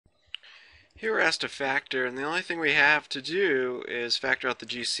Here we're asked to factor, and the only thing we have to do is factor out the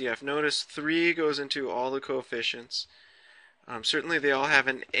GCF. Notice 3 goes into all the coefficients. Certainly they all have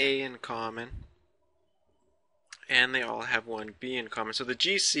an A in common, and they all have one B in common. So the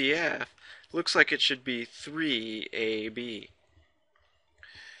GCF looks like it should be 3AB.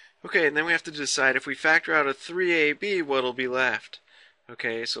 Okay, and then we have to decide if we factor out a 3AB, what'll be left?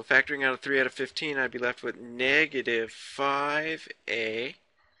 Okay, so factoring out a 3 out of 15, I'd be left with negative 5A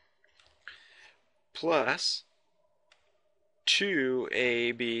plus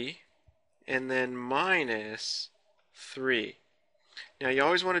 2AB and then minus 3. Now you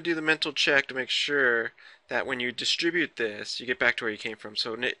always want to do the mental check to make sure that when you distribute this, you get back to where you came from.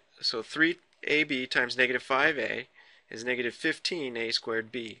 So 3AB times negative 5A is negative 15A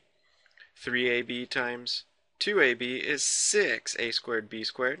squared B. 3AB times 2AB is 6A squared B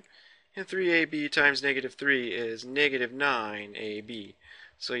squared. And 3AB times negative 3 is negative 9AB.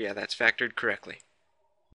 So yeah, that's factored correctly.